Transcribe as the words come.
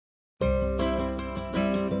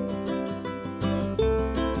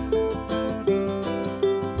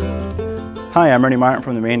Hi, I'm Ernie Martin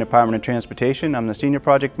from the Maine Department of Transportation. I'm the Senior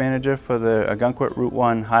Project Manager for the Ogunquit Route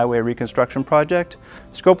 1 Highway Reconstruction Project.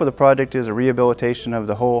 The scope of the project is a rehabilitation of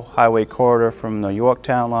the whole highway corridor from the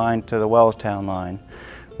Yorktown line to the Wellstown line,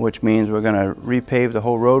 which means we're going to repave the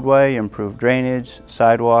whole roadway, improve drainage,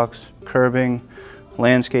 sidewalks, curbing,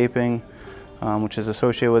 landscaping, which is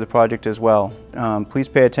associated with the project as well. Please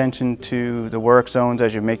pay attention to the work zones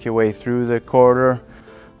as you make your way through the corridor.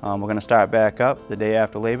 We're going to start back up the day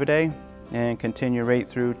after Labor Day and continue right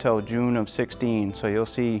through till June of 16. So you'll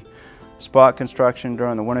see spot construction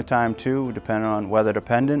during the wintertime too, depending on weather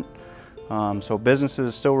dependent. So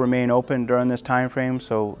businesses still remain open during this time frame,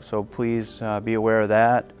 so please be aware of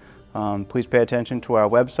that. Please pay attention to our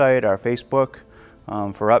website, our Facebook,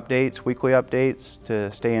 for updates, weekly updates, to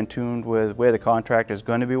stay in tune with where the contractor is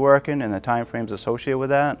going to be working and the time frames associated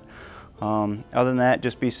with that. Other than that,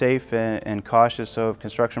 just be safe and cautious of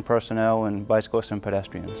construction personnel and bicyclists and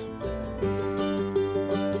pedestrians.